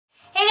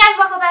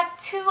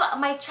to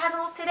my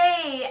channel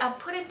today. I'm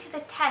putting to the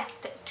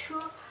test two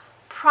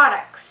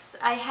products.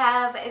 I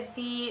have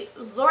the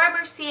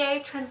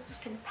LAURAMERCIER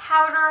translucent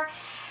powder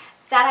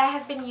that I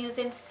have been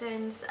using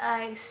since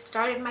I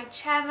started my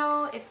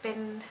channel. It's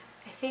been,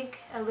 I think,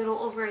 a little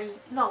over a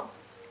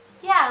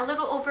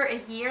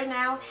year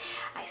now.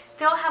 I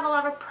still have a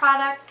lot of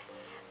product.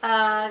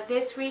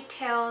 This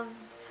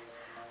retails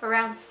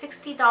around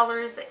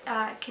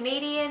 $60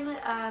 Canadian,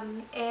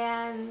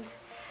 and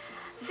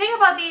the thing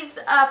about these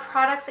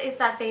products is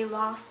that they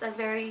last a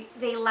very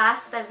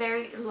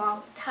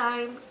long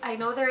time. I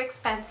know they're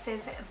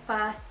expensive,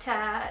 but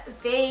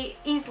they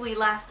easily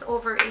last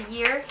over a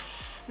year.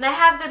 And I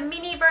have the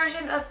mini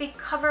version of the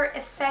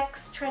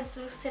COVERFX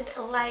translucent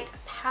light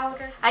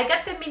powder. I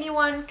got the mini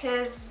one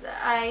because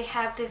I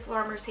have this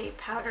LAURAMERCIER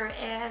powder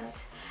and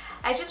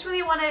I just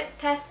really want to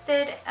test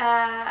it.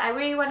 I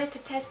really wanted to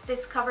test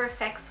this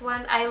COVERFX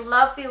one. I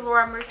love the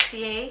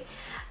LAURAMERCIER,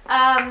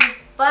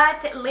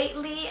 but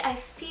lately I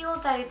feel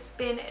that it's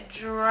been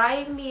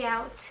drying me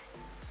out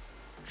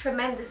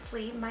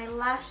tremendously. My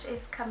lash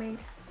is coming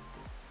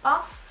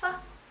off.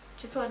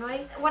 Just so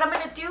annoying. What I'm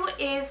going to do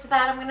is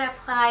that I'm going to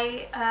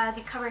apply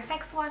the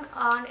COVERFX one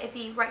on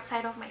the right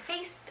side of my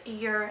face,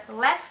 your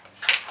left,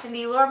 and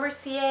the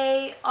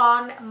LAURAMERCIER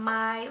on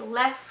my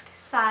left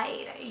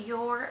side,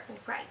 your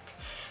right.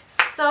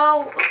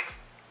 So,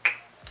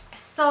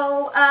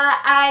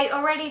 I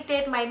already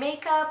did my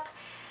makeup,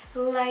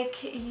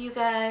 like you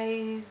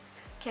guys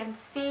can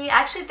see. I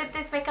actually did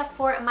this makeup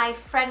for my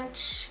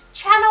French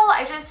channel.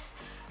 I just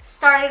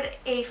started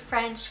a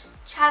French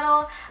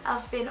channel.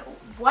 I've been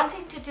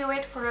wanting to do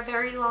it for a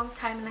very long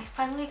time, and I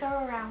finally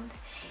got around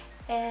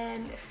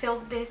and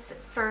filmed this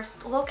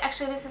first look.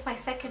 Actually, this is my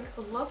second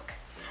look.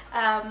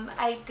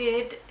 I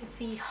did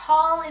the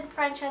haul in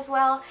French as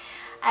well.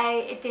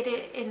 I did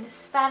it in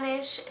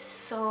Spanish,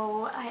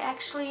 so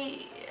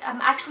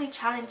I'm actually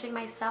challenging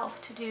myself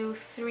to do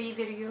 3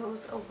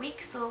 videos a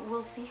week, so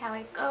we'll see how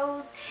it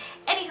goes.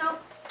 Anywho,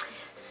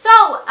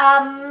 so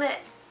I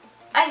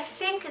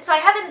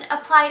haven't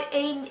applied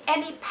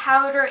any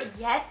powder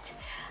yet.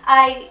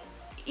 I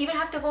even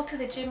have to go to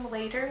the gym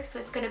later, so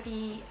it's going to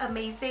be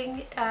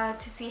amazing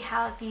to see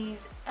how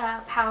these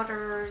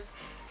powders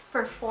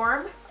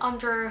perform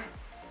under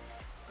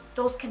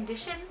those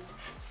conditions.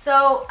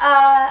 So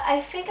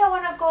I think I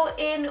want to go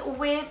in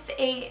with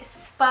a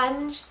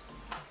sponge.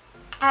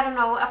 I don't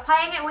know,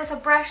 applying it with a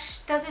brush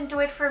doesn't do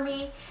it for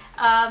me.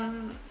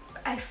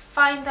 I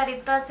find that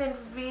it doesn't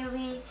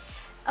really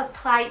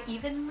apply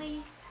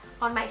evenly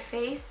on my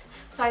face,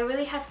 so I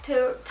really have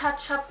to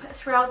touch up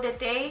throughout the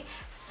day.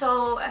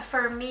 So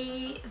for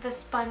me, the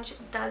sponge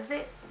does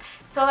it.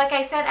 So like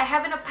I said, I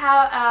haven't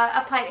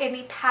applied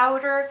any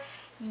powder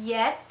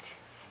yet,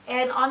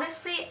 and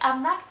honestly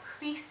I'm not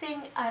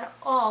creasing at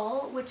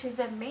all, which is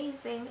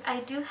amazing.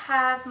 I do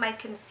have my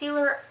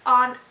concealer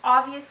on.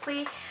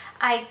 Obviously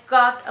I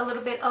got a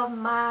little bit of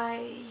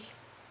my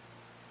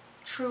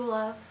True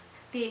Love,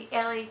 the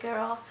LA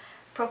Girl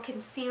Pro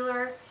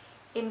Concealer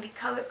in the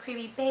color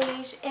Creamy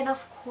Beige, and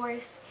of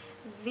course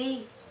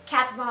the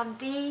Kat Von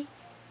D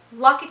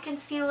Lock-It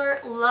Concealer.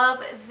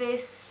 Love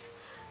this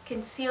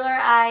concealer.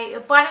 I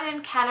bought it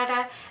in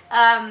Canada.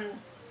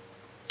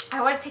 I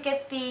wanted to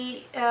get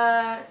the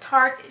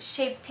Tarte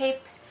Shape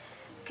Tape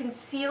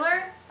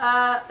concealer,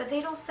 but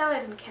they don't sell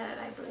it in Canada,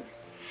 I believe.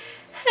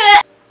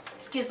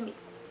 Excuse me.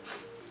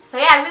 So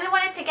yeah, I really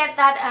wanted to get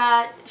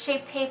that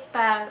Shape Tape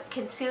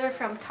concealer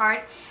from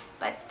Tarte,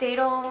 but they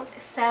don't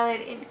sell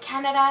it in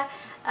Canada.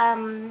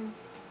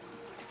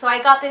 So I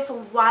got this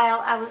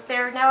while I was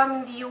there. Now I'm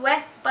in the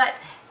US, but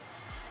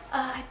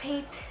I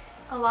paid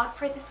a lot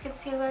for this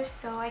concealer,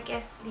 so I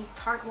guess the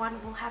Tarte one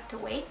will have to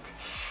wait.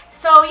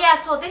 So yeah,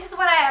 so this is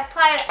what I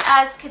applied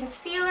as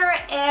concealer,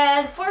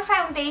 and for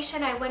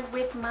foundation I went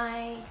with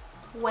my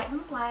Wet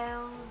n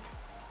Wild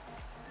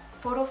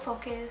Photo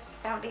Focus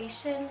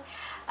foundation.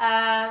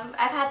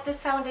 I've had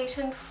this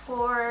foundation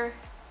for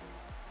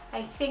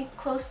I think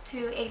close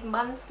to 8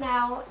 months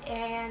now,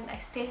 and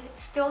I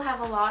still have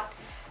a lot.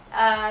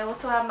 I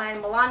also have my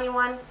Milani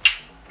one.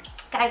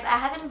 Guys, I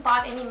haven't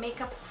bought any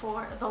makeup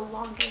for the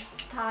longest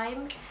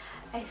time.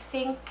 I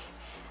think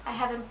I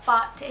haven't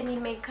bought any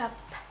makeup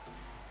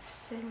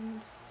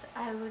since,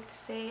 I would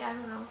say, I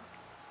don't know,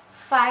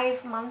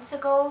 5 months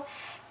ago.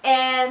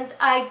 And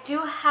I do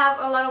have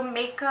a lot of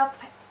makeup,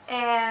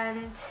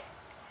 and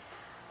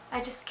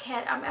I just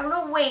can't. I'm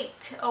gonna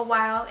wait a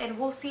while and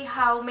we'll see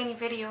how many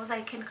videos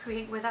I can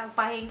create without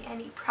buying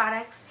any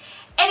products.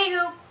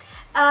 Anywho,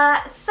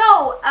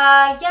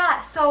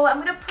 yeah, so I'm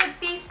gonna put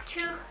these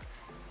two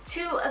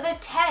to the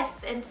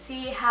test and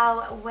see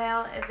how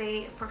well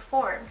they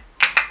perform.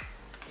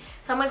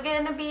 So I'm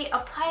gonna be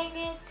applying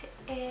it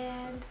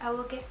and I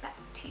will get back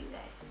to you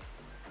guys.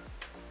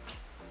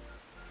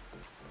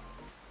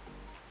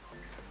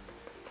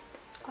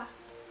 What?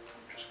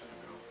 I'm just gonna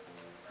go.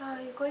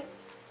 You're going? I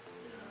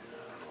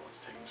don't know what's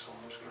taking so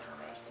long. I'm just gonna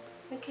harass them.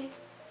 Okay.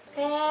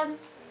 Bam.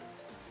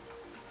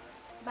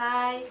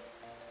 Bye.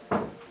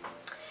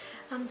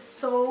 I'm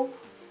so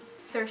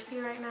thirsty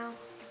right now.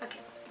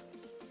 Okay.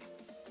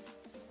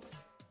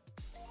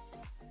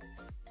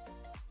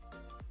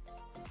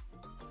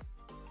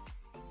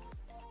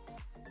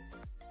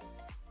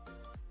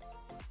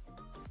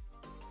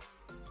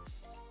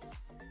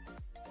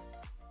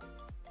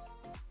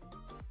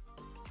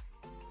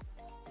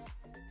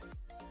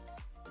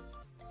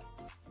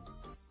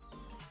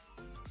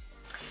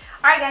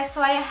 Alright guys,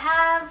 so I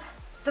have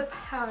the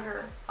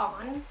powder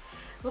on.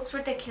 Looks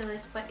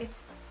ridiculous, but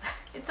it's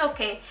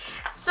okay.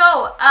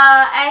 So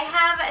I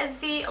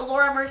have the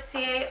Laura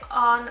Mercier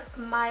on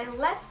my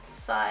left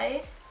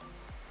side.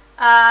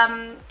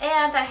 And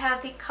I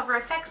have the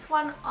COVERFX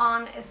one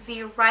on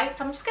the right.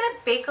 So I'm just gonna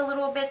bake a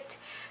little bit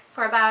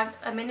for about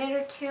a minute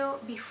or two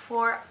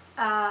before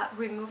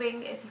removing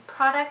the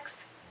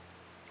products,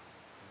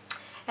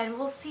 and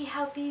we'll see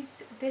how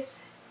these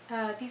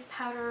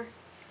powders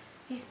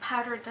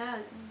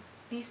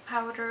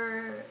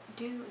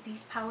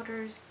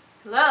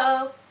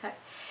hello. Okay.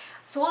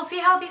 So we'll see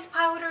how these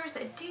powders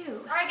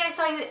do. Alright guys,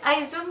 so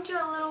I zoomed you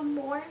a little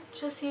more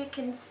just so you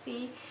can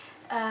see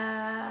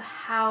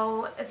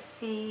how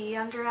the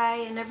under eye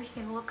and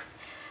everything looks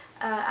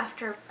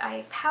after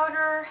I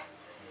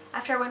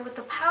went with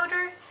the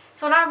powder.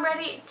 So now I'm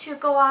ready to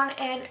go on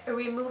and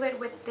remove it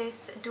with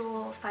this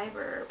dual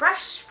fiber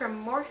brush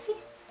from Morphe.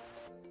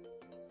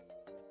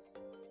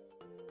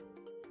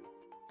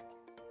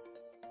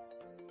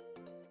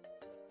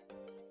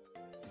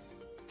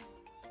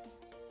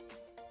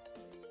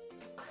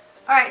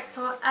 Alright,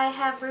 so I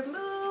have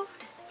removed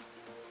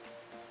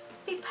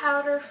the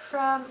powder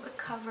from the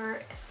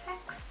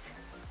COVERFX.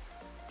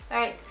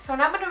 Alright, so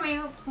now I'm going to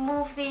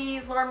remove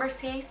the Laura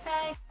Mercier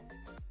side.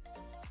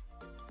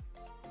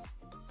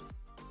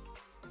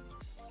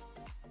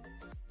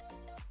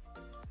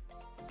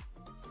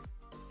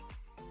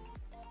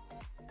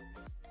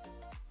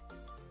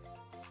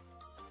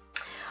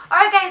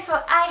 Alright guys,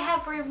 so I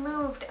have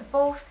removed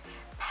both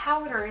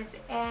powders,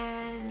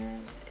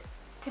 and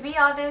to be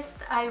honest,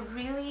 I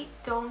really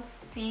don't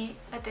see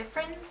a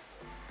difference.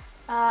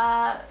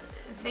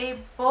 They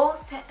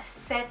both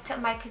set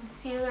my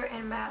concealer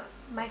and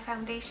my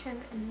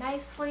foundation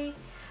nicely.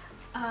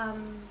 I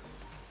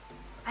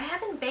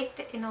haven't baked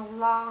it in a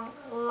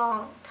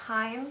long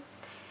time,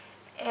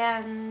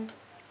 and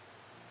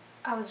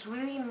I was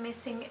really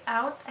missing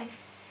out. I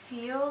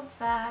feel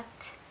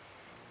that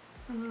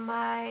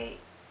my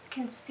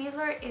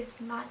concealer is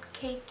not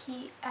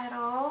cakey at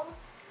all.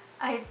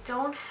 I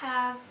don't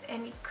have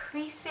any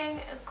creasing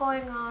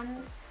going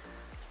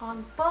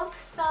on both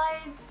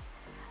sides.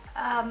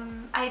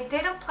 I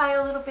did apply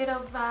a little bit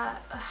of a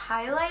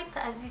highlight,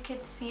 as you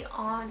can see,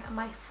 on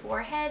my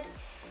forehead,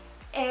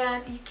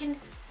 and you can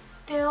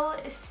still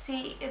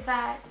see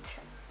that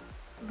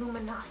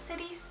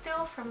luminosity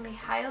still from the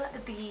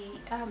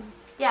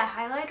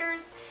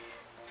highlighters.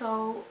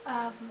 So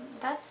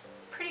that's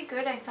pretty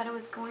good. I thought it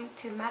was going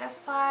to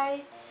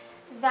mattify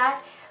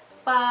that,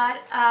 but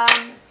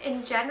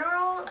in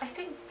general I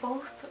think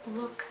both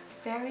look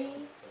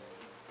very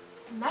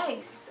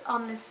nice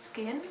on the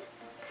skin.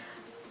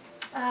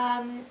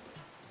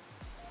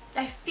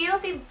 I feel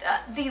the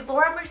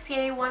Laura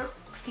Mercier one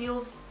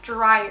feels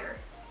drier.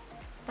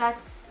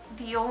 That's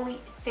the only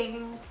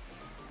thing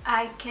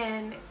I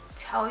can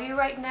tell you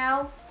right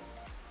now.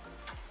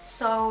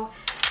 So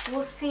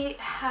we'll see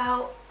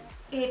how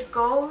it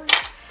goes.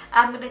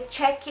 I'm gonna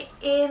check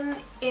in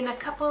a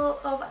couple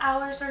of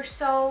hours or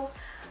so,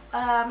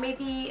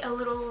 maybe a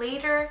little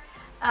later.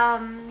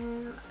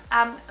 I'm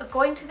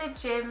going to the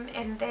gym,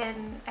 and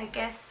then I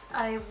guess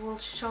I will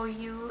show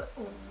you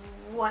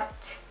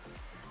what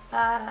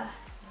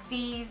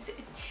these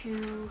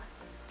two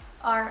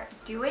are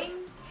doing.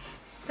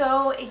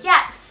 So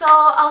yeah, so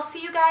I'll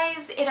see you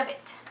guys in a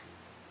bit.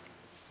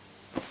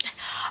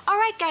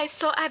 Alright guys,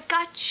 so I've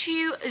got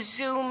you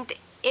zoomed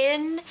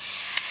in,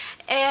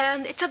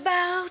 and it's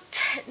about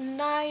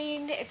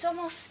 9, it's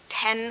almost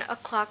 10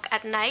 o'clock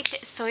at night,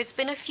 so it's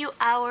been a few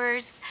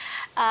hours.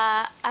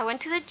 I went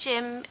to the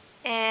gym,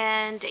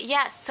 and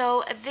yeah,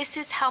 so this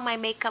is how my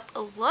makeup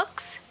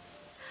looks.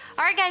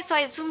 Alright guys, so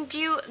I zoomed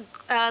you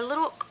a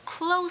little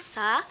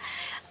closer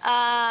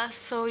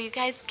so you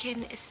guys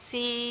can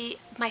see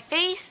my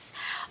face.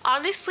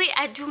 Honestly,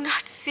 I do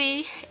not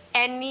see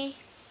any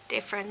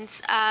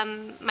difference.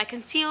 My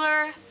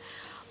concealer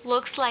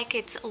looks like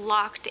it's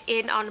locked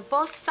in on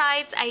both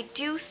sides. I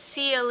do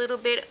see a little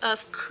bit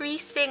of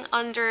creasing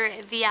under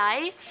the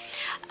eye.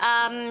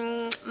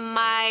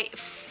 My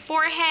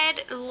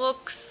forehead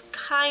looks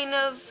kind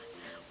of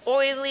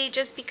oily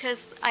just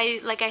because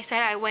like I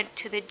said, I went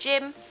to the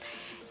gym,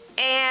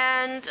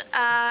 and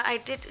I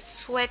did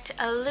sweat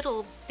a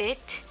little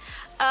bit.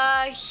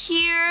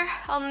 Here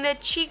on the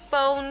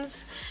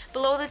cheekbones,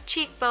 below the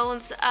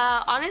cheekbones,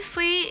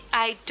 honestly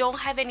I don't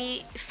have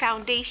any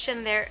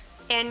foundation there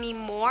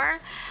anymore.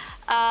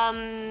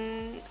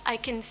 I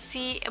can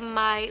see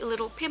my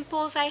little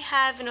pimples I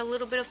have and a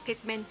little bit of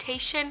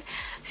pigmentation,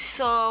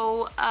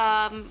 so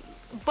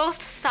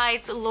both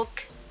sides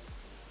look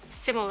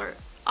similar,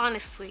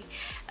 honestly.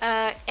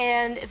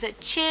 And the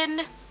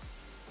chin,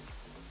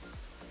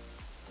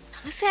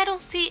 honestly I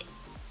don't see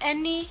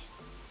any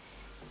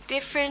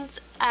difference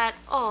at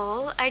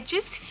all. I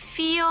just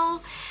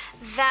feel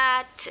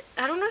that,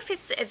 I don't know if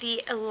it's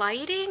the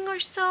lighting or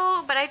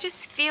so, but I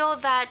just feel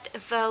that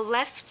the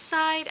left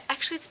side,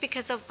 actually it's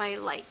because of my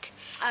light.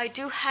 I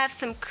do have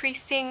some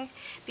creasing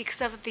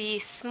because of the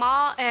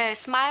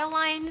smile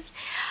lines,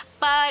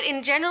 but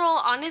in general,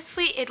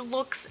 honestly, it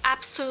looks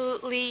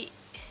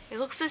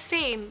the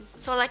same.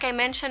 So like I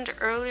mentioned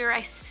earlier,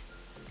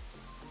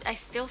 I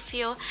still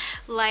feel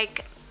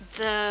like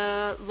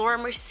the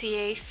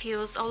LAURAMERCIER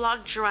feels a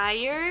lot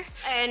drier,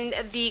 and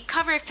the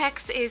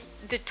COVERFX is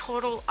the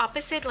total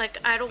opposite. Like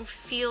I don't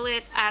feel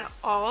it at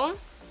all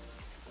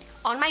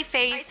on my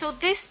face. So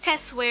this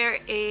test wear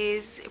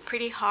is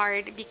pretty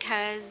hard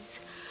because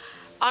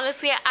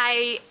honestly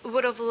I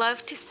would have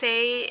loved to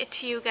say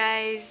to you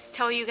guys,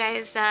 tell you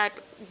guys that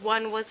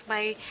one was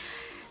my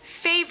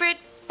favorite,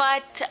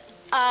 but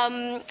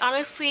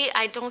honestly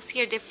I don't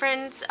see a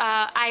difference.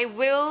 I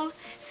will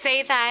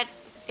say that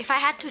if I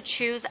had to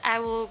choose, I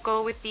will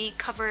go with the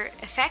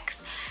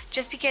COVERFX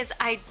just because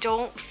I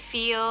don't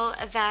feel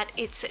that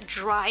it's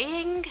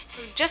drying.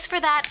 Just for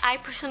that, I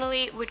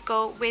personally would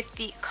go with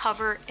the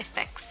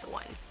COVERFX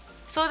one.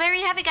 So there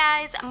you have it,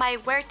 guys, my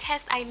wear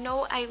test. I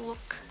know I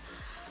look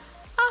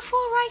awful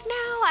right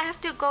now. I have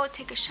to go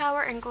take a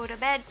shower and go to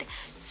bed.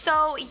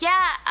 So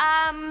yeah,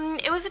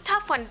 it was a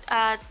tough one.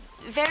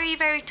 Very,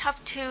 very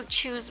tough to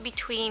choose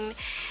between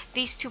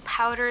these two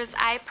powders.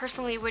 I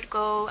personally would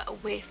go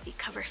with the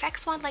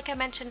COVERFX one, like I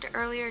mentioned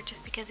earlier,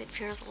 just because it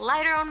feels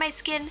lighter on my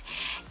skin.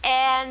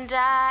 And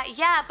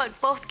yeah,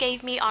 but both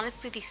gave me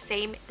honestly the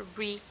same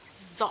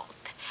result.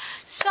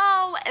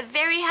 So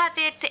there you have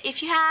it.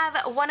 If you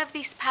have one of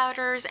these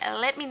powders,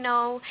 let me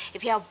know.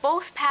 If you have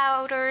both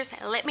powders,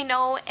 let me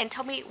know and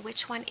tell me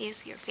which one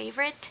is your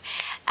favorite.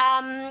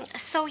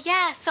 So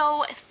yeah,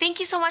 so thank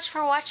you so much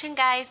for watching,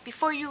 guys.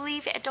 Before you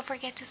leave, don't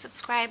forget to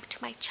subscribe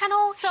to my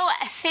channel. So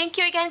thank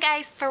you again,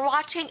 guys, for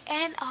watching,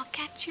 and I'll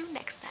catch you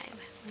next time.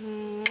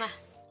 Mwah.